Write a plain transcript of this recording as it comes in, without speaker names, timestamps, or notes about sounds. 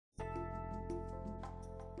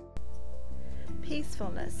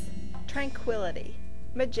peacefulness, tranquility,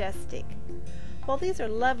 majestic. While these are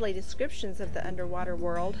lovely descriptions of the underwater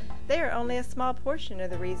world, they are only a small portion of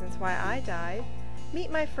the reasons why I dive.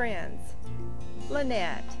 Meet my friends: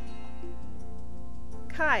 Lynette,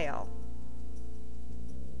 Kyle,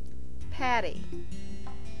 Patty,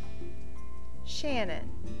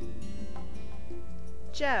 Shannon,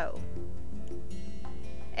 Joe,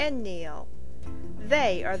 and Neil.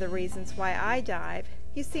 They are the reasons why I dive.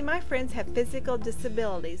 You see, my friends have physical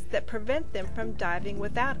disabilities that prevent them from diving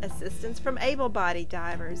without assistance from able-bodied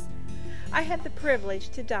divers. I have the privilege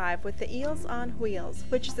to dive with the Eels on Wheels,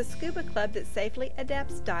 which is a scuba club that safely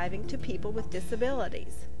adapts diving to people with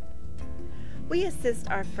disabilities. We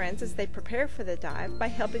assist our friends as they prepare for the dive by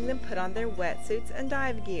helping them put on their wetsuits and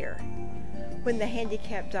dive gear. When the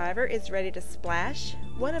handicapped diver is ready to splash,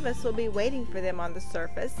 one of us will be waiting for them on the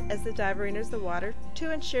surface as the diver enters the water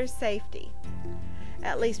to ensure safety.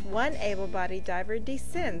 At least one able-bodied diver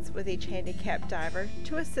descends with each handicapped diver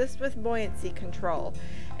to assist with buoyancy control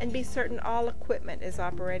and be certain all equipment is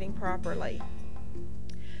operating properly.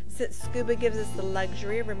 Since Scuba gives us the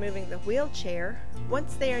luxury of removing the wheelchair,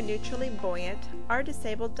 once they are neutrally buoyant, our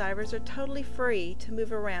disabled divers are totally free to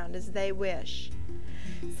move around as they wish.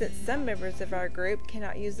 Since some members of our group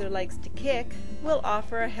cannot use their legs to kick, we'll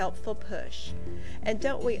offer a helpful push. And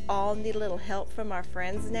don't we all need a little help from our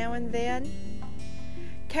friends now and then?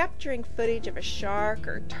 Capturing footage of a shark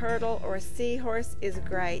or turtle or a seahorse is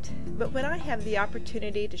great, but when I have the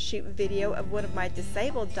opportunity to shoot video of one of my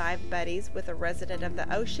disabled dive buddies with a resident of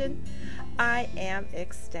the ocean, I am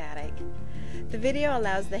ecstatic. The video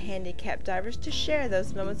allows the handicapped divers to share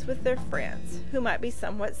those moments with their friends, who might be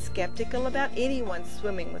somewhat skeptical about anyone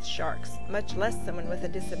swimming with sharks, much less someone with a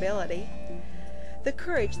disability. The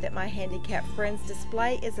courage that my handicapped friends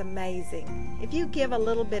display is amazing. If you give a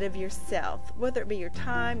little bit of yourself, whether it be your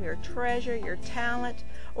time, your treasure, your talent,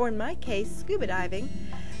 or in my case, scuba diving,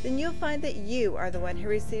 then you'll find that you are the one who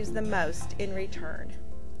receives the most in return.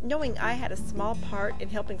 Knowing I had a small part in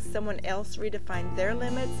helping someone else redefine their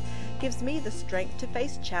limits gives me the strength to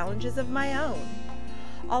face challenges of my own.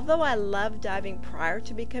 Although I loved diving prior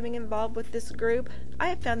to becoming involved with this group, I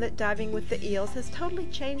have found that diving with the Eels has totally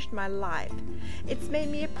changed my life. It's made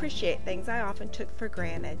me appreciate things I often took for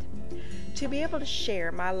granted. To be able to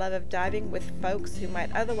share my love of diving with folks who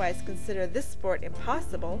might otherwise consider this sport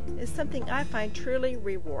impossible is something I find truly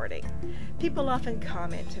rewarding. People often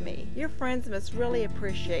comment to me, "Your friends must really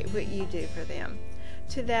appreciate what you do for them."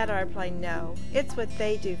 To that I reply, no, it's what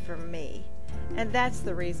they do for me. And that's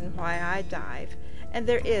the reason why I dive. And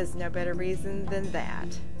there is no better reason than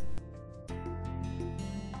that.